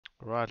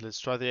Alright, let's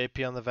try the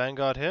AP on the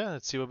Vanguard here.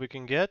 Let's see what we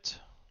can get.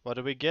 What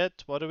do we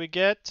get? What do we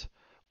get?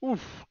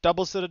 Oof,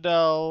 double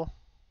Citadel.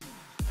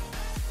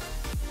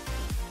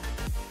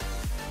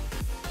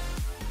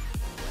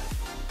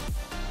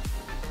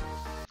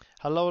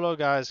 Hello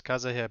guys,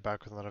 KaiZerZan here,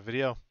 back with another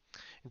video.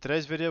 In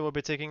today's video we'll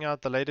be taking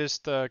out the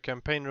latest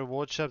campaign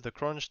reward ship, the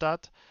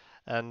Kronstadt,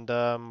 and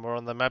we're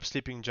on the map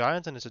Sleeping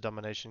Giant and it's a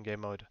domination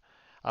game mode.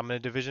 I'm in a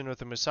division with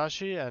the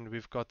Musashi and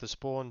we've got the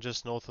spawn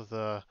just north of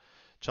the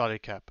Charlie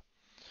Cap.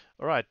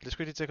 Alright, let's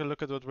quickly take a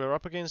look at what we're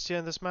up against here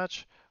in this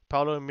match.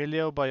 Paolo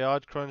Emilio,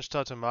 Bayard,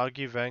 Kronstadt,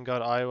 Amagi,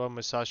 Vanguard, Iowa,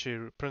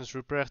 Musashi, Prince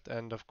Ruprecht,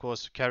 and of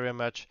course carrier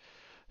match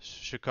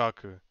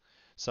Shikaku.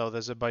 So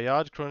there's a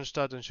Bayard,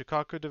 Kronstadt, and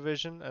Shikaku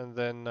division, and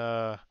then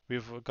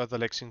we've got the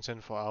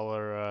Lexington for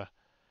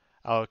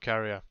our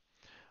carrier.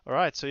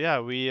 Alright, so yeah,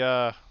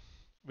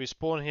 we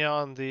spawn here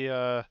on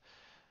the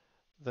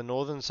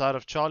northern side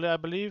of Charlie, I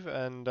believe.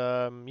 And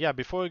yeah,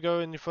 before we go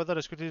any further,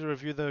 let's quickly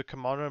review the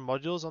commander and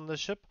modules on this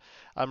ship.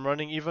 I'm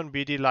running Ivan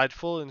B.D.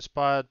 Lightful,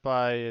 inspired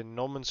by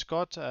Norman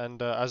Scott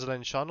and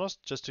Scharnhorst,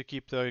 just to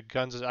keep the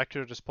guns as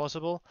accurate as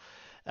possible.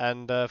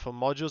 And for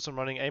modules, I'm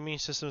running Aiming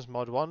Systems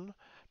Mod 1,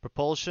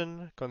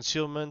 Propulsion,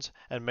 Concealment,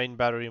 and Main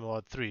Battery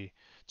Mod 3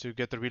 to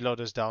get the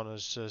reloaders down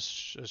as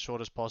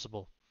short as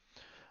possible.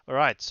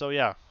 Alright, so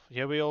yeah,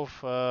 here we're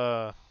off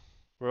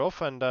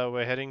and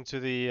we're heading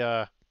to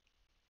the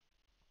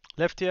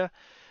left here.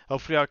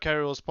 Hopefully our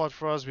carrier will spot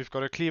for us. We've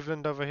got a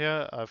Cleveland over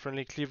here, a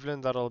friendly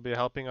Cleveland that'll be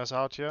helping us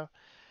out here.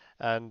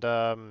 And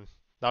now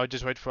we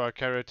just wait for our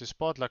carrier to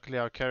spot. Luckily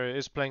our carrier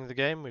is playing the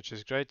game, which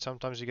is great.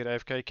 Sometimes you get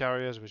AFK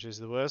carriers, which is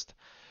the worst.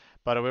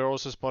 But we're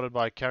also spotted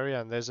by a carrier,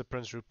 and there's a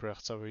Prince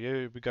Ruprecht. So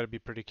we got to be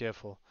pretty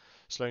careful.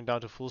 Slowing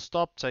down to full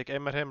stop, take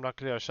aim at him.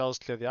 Luckily our shells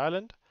clear the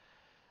island.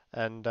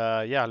 And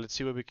yeah, let's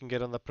see what we can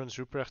get on the Prince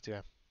Ruprecht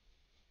here.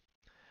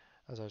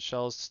 As our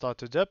shells start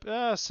to dip,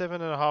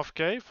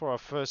 7.5k for our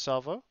first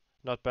salvo,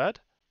 not bad.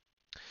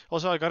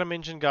 Also, I gotta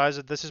mention, guys,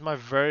 that this is my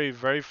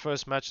very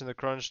first match in the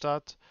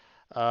Kronstadt.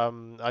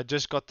 I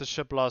just got the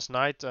ship last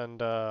night,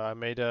 and I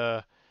made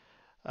a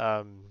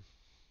full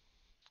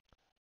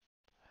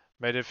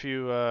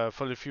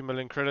a few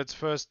million credits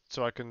first,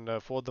 so I can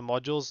afford the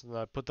modules, and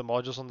I put the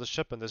modules on the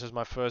ship, and this is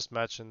my first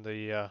match in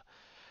the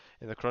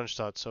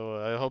Kronstadt. So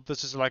I hope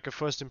this is like a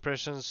first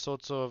impression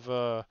sort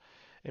of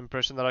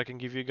impression that I can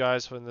give you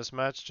guys in this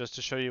match, just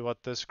to show you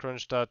what this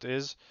Kronstadt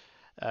is,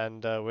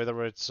 and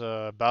whether it's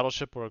a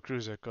battleship or a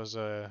cruiser, because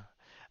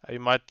you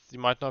might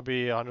not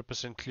be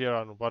 100% clear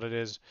on what it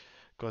is,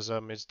 because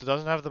it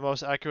doesn't have the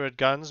most accurate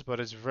guns, but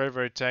it's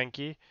very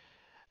tanky,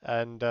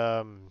 and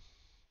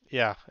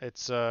yeah,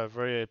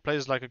 it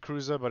plays like a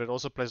cruiser, but it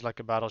also plays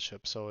like a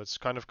battleship, so it's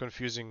kind of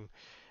confusing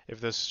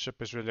if this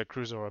ship is really a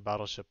cruiser or a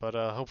battleship. But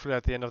hopefully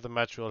at the end of the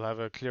match we'll have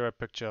a clearer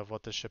picture of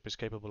what this ship is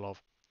capable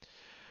of.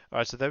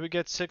 Alright, so there we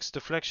get 6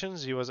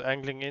 deflections. He was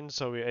angling in,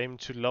 so we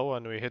aimed too low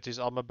and we hit his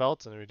armor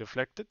belt and we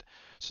deflected.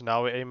 So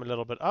now we aim a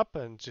little bit up,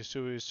 and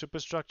to his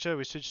superstructure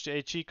we switch to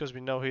HE because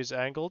we know he's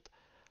angled.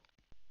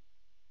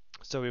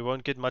 So we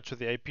won't get much with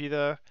the AP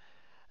there.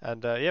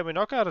 And yeah, we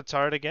knock out a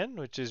turret again,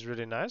 which is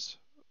really nice.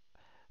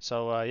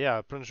 So yeah,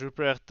 Prince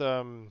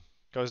Ruprecht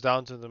goes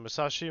down to the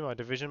Musashi, my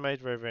division mate,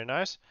 very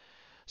nice.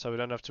 So we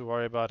don't have to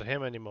worry about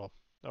him anymore.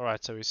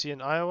 Alright, so we see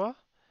in Iowa.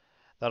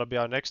 That'll be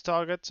our next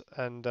target.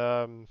 And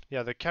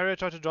yeah, the carrier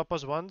tried to drop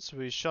us once.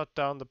 We shot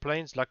down the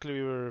planes. Luckily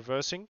we were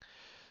reversing.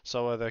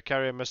 So the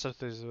carrier missed us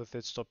with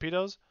its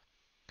torpedoes.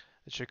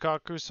 It's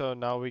Shikaku, so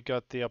now we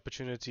got the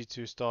opportunity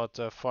to start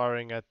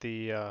firing at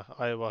the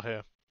Iowa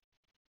here.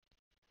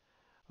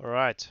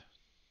 Alright.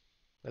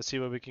 Let's see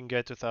what we can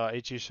get with our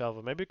HE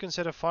salvo. Maybe we can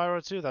set a fire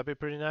or two. That'd be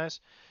pretty nice.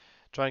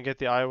 Try and get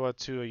the Iowa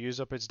to use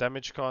up its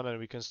damage con, and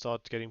we can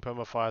start getting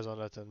perma-fires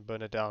on it and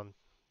burn it down.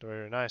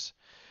 Very nice.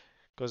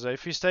 Because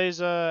if he stays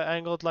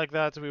angled like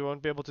that, we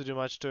won't be able to do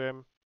much to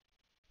him.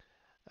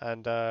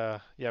 And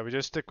yeah, we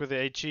just stick with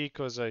the HE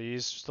because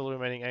he's still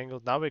remaining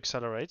angled. Now he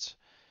accelerates.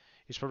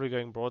 He's probably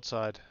going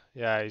broadside.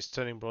 Yeah, he's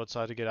turning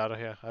broadside to get out of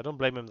here. I don't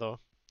blame him though.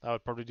 I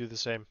would probably do the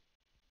same.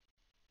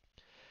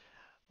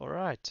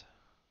 Alright.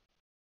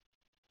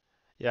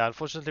 Yeah,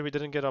 unfortunately we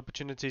didn't get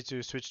opportunity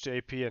to switch to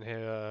AP and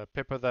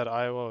pepper that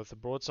Iowa with the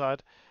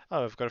broadside.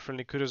 Oh, we've got a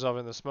friendly Kutuzov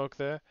in the smoke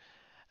there.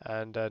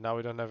 And now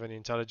we don't have any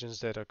intelligence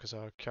data because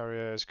our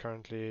carrier is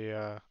currently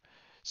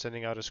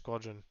sending out a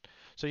squadron.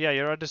 So yeah,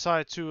 Yara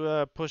decided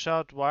to push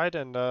out wide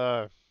and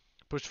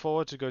push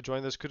forward to go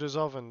join this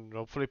Kutuzov and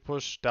hopefully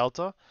push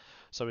Delta.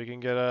 So we can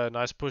get a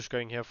nice push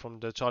going here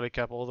from the Charlie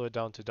Cap all the way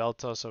down to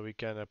Delta, so we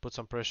can put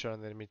some pressure on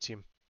the enemy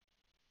team.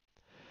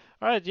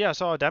 Alright, yeah,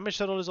 so our damage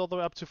total is all the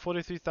way up to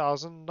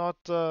 43,000.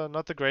 Not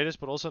the greatest,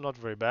 but also not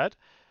very bad.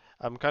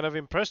 I'm kind of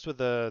impressed with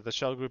the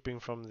shell grouping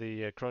from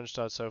the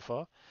Kronstadt so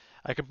far.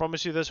 I can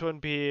promise you this won't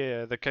be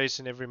the case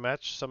in every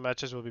match. Some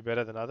matches will be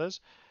better than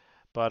others.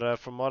 But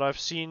from what I've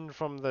seen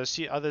from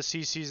the other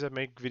CCs that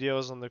make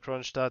videos on the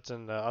Kronstadt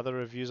and other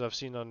reviews I've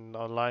seen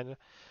online,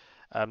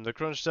 the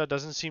Kronstadt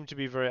doesn't seem to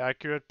be very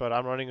accurate, but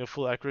I'm running a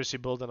full accuracy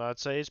build and I'd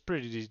say it's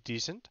pretty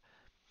decent.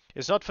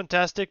 It's not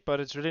fantastic, but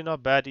it's really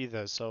not bad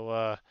either.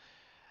 So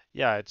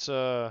yeah, it's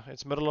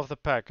middle of the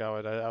pack,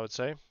 I would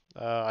say.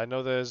 I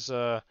know there's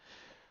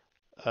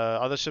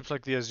other ships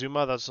like the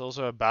Azuma. That's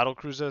also a battle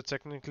cruiser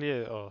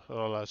technically,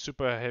 or a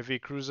super heavy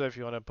cruiser if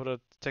you want to put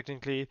it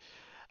technically.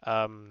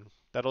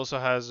 That also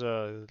has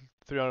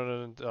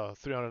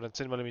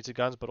 310 millimeter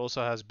guns, but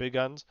also has big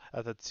guns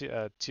at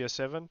the tier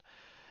 7.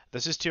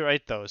 This is tier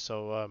 8 though,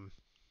 so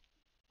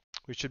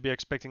we should be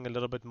expecting a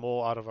little bit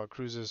more out of our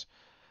cruisers.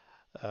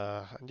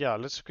 Yeah,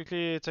 let's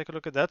quickly take a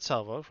look at that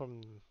salvo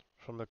from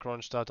the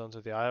Kronstadt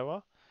onto the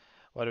Iowa.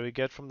 What do we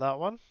get from that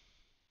one?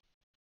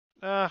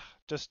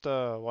 Just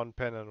one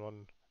pen and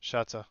one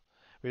shatter.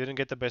 We didn't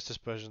get the best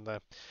dispersion there.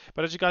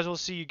 But as you guys will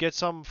see, you get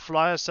some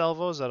flyer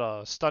salvos that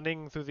are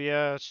stunning through the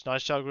air.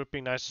 Nice shell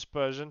grouping, nice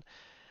dispersion.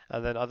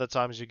 And then other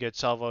times you get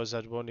salvos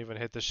that won't even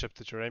hit the ship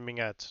that you're aiming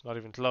at. Not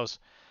even close.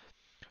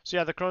 So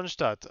yeah, the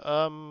Kronstadt.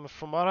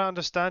 From what I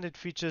understand, it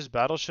features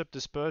battleship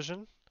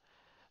dispersion.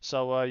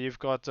 So you've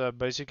got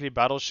basically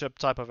battleship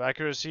type of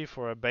accuracy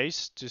for a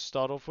base to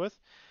start off with,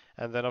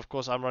 and then of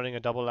course I'm running a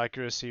double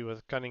accuracy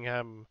with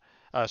Norman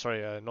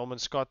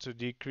Scott to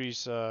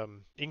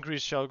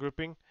increase shell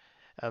grouping,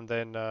 and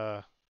then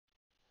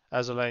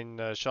Azalain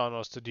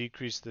Scharnhorst to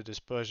decrease the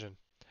dispersion.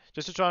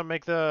 Just to try and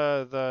make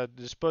the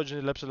dispersion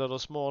ellipse a little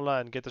smaller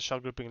and get the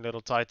shell grouping a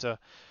little tighter,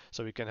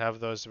 so we can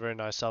have those very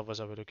nice salvos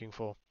that we're looking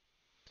for.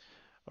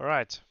 All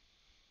right.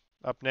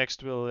 Up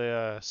next,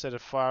 we'll set a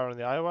fire on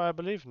the Iowa, I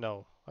believe.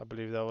 No, I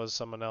believe that was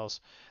someone else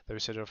that we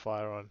set a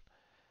fire on.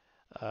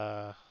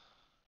 Uh,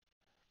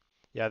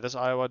 yeah, this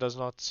Iowa does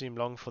not seem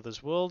long for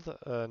this world,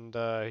 and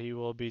he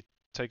will be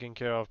taken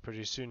care of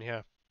pretty soon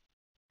here.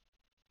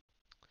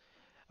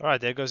 Alright,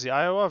 there goes the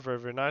Iowa. Very,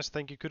 very nice.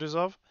 Thank you,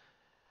 Kutuzov.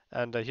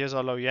 And here's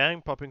our Lo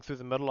Yang popping through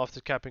the middle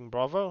after capping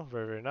Bravo.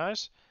 Very, very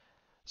nice.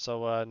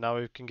 So now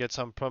we can get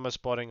some perma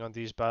spotting on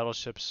these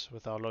battleships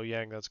with our Lo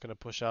Yang that's going to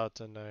push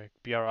out and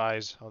be our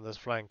eyes on this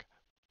flank.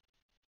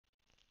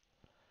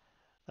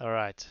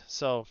 Alright,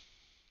 so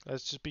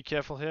let's just be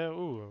careful here.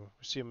 Ooh,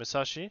 we see a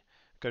Musashi.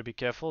 Gotta be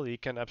careful. He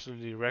can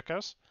absolutely wreck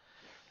us.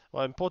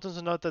 Well, important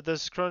to note that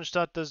this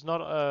Kronstadt does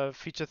not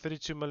feature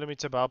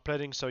 32mm bow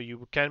plating, so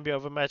you can be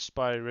overmatched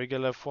by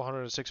regular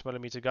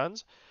 406mm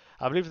guns.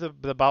 I believe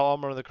the bow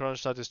armor on the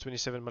Kronstadt is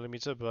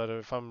 27mm, but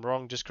if I'm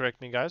wrong, just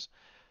correct me, guys.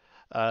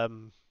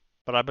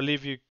 But I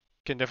believe you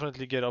can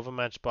definitely get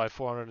overmatched by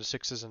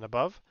 406s and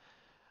above.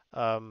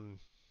 Um,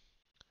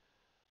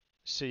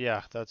 so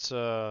yeah, that's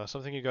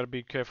something you got to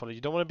be careful.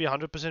 You don't want to be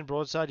 100%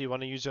 broadside. You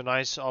want to use your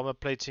nice armor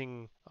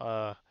plating,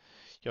 your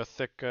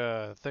thick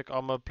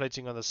armor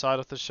plating on the side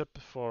of the ship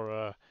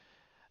for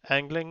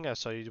angling.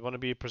 So you want to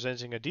be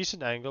presenting a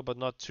decent angle, but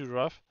not too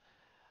rough.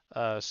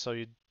 So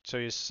you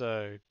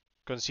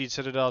concede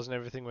citadels and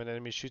everything when the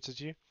enemy shoots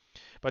at you.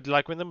 But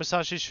like when the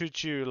Musashi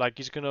shoots you, like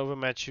he's gonna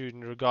overmatch you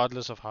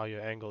regardless of how you're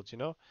angled, you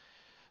know.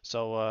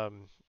 So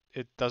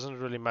it doesn't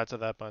really matter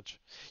that much.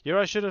 Here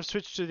I should have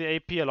switched to the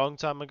AP a long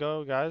time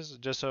ago, guys,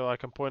 just so I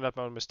can point out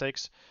my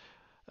mistakes.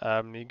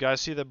 You guys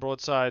see the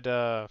broadside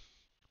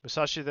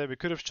Musashi there? We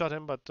could have shot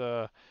him,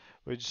 but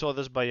we saw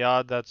this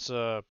Bayard that's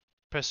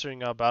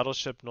pestering our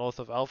battleship north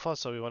of Alpha,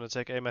 so we want to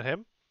take aim at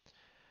him.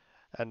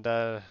 And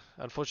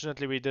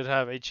unfortunately, we did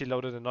have HE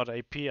loaded and not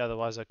AP,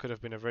 otherwise that could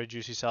have been a very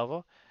juicy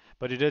salvo.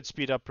 But he did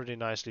speed up pretty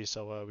nicely,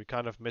 so we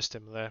kind of missed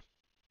him there.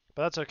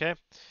 But that's okay.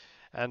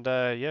 And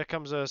here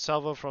comes a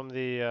salvo from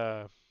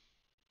the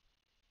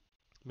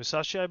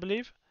Musashi, I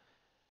believe.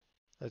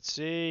 Let's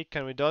see,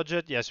 can we dodge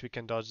it? Yes, we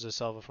can dodge the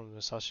salvo from the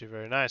Musashi.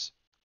 Very nice.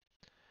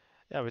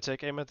 Yeah, we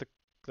take aim at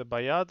the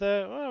Bayard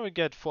there. Well, we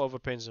get 4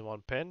 overpens in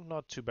 1 pen.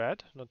 Not too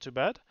bad. Not too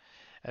bad.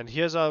 And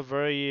here's our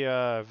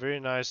very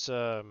nice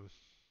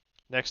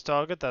next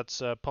target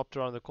that's popped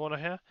around the corner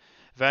here.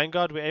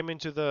 Vanguard, we aim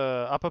into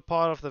the upper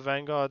part of the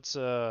Vanguard's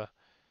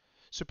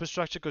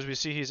superstructure because we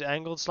see he's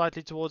angled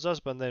slightly towards us,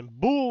 but then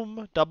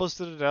boom, double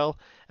citadel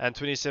and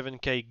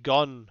 27k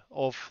gone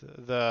off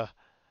the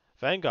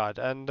Vanguard.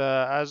 And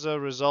as a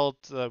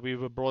result, we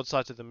were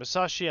broadside to the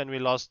Musashi and we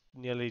lost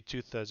nearly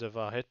 2/3 of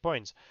our hit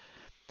points.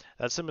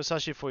 That's the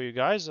Musashi for you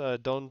guys.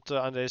 Don't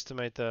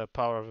underestimate the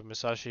power of a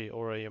Musashi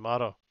or a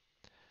Yamato.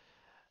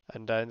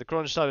 And in the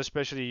Kronstadt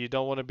especially, you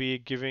don't want to be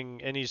giving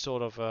any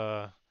sort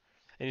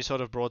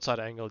of broadside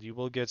angle. You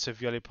will get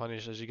severely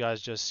punished, as you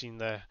guys just seen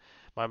there.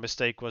 My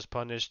mistake was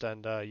punished,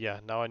 and yeah,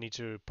 now I need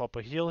to pop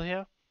a heal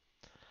here,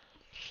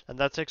 and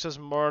that takes us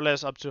more or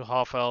less up to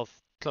half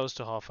health, close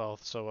to half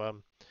health.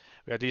 So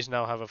we at least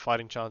now have a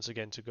fighting chance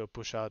again to go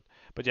push out.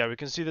 But yeah, we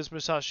can see this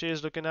Musashi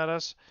is looking at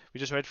us. We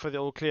just wait for the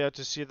all clear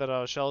to see that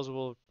our shells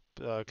will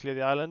clear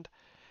the island,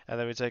 and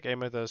then we take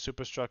aim at the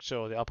superstructure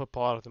or the upper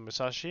part of the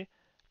Musashi.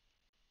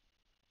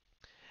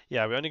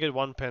 Yeah, we only get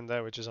 1 pen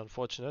there, which is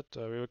unfortunate.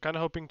 We were kind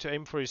of hoping to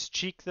aim for his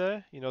cheek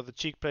there, you know, the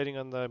cheek plating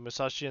on the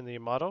Musashi and the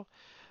Yamato.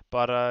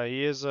 But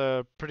he is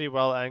pretty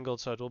well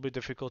angled, so it will be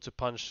difficult to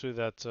punch through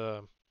that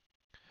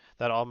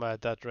armor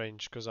at that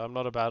range, because I'm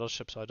not a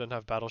battleship, so I don't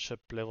have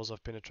battleship levels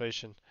of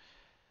penetration.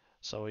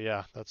 So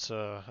yeah, that's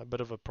a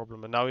bit of a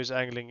problem. And now he's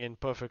angling in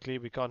perfectly.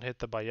 We can't hit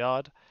the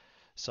Bayard.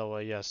 So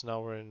yes,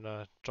 now we're in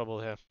trouble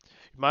here.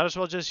 You might as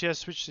well just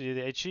switch to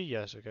the HE.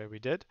 Yes, okay, we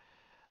did,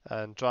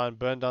 and try and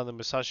burn down the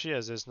Musashi,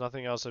 as there's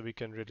nothing else that we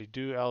can really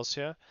do else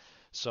here.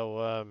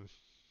 So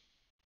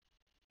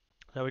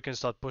now we can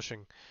start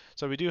pushing.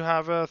 So we do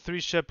have a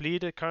 3-ship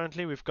lead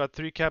currently. We've got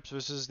 3 caps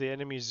versus the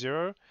enemy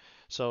 0.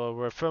 So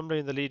we're firmly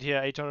in the lead here,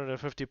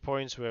 850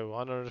 points. We're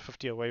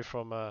 150 away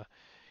from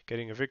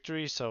getting a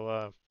victory.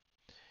 So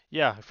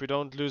yeah, if we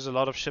don't lose a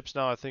lot of ships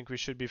now, I think we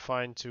should be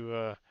fine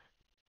to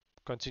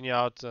continue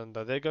out. And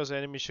there goes the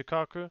enemy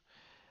Shikaku.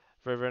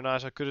 Very, very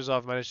nice.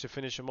 Kutuzov managed to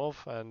finish him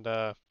off, and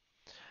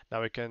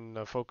now we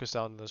can focus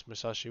down this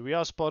Musashi. We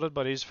are spotted,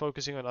 but he's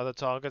focusing on other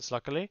targets,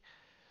 luckily.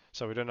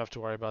 So we don't have to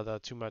worry about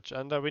that too much.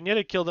 And we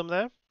nearly killed him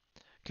there.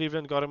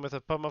 Cleveland got him with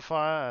a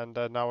permafire,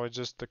 and now it's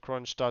just the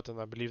Kronstadt and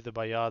I believe the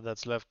Bayard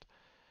that's left.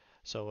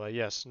 So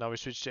yes, now we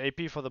switch to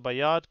AP for the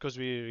Bayard because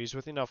he's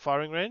within our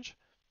firing range.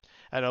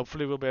 And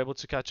hopefully we'll be able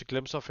to catch a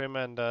glimpse of him,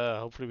 and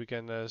hopefully we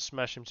can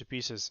smash him to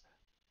pieces.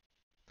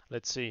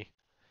 Let's see.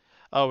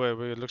 Oh,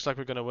 it looks like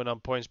we're going to win on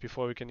points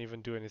before we can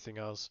even do anything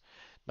else.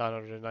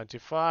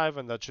 995,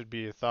 and that should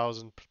be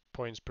 1,000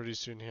 points pretty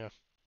soon here.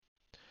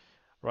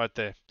 Right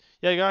there.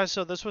 Yeah, guys,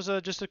 so this was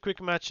just a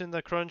quick match in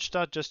the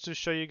Kronstadt just to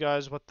show you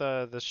guys what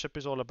the ship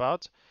is all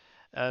about.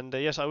 And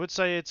yes, I would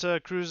say it's a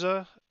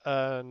cruiser,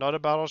 not a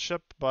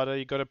battleship, but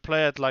you got to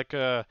play it like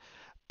a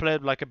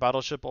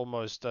battleship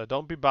almost.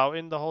 Don't be bow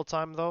in the whole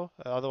time though,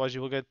 otherwise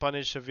you will get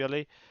punished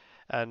severely.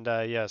 And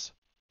yes,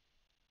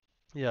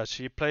 yeah,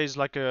 she plays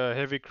like a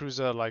heavy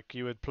cruiser, like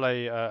you would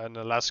play an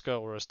Alaska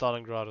or a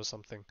Stalingrad or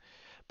something.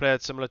 Play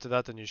it similar to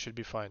that, and you should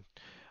be fine.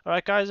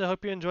 Alright, guys, I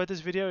hope you enjoyed this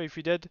video. If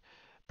you did,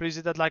 please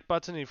hit that like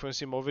button. If you want to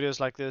see more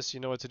videos like this, you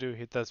know what to do.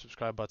 Hit that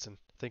subscribe button.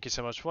 Thank you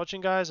so much for watching,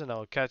 guys, and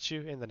I'll catch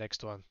you in the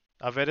next one.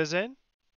 Auf Wiedersehen.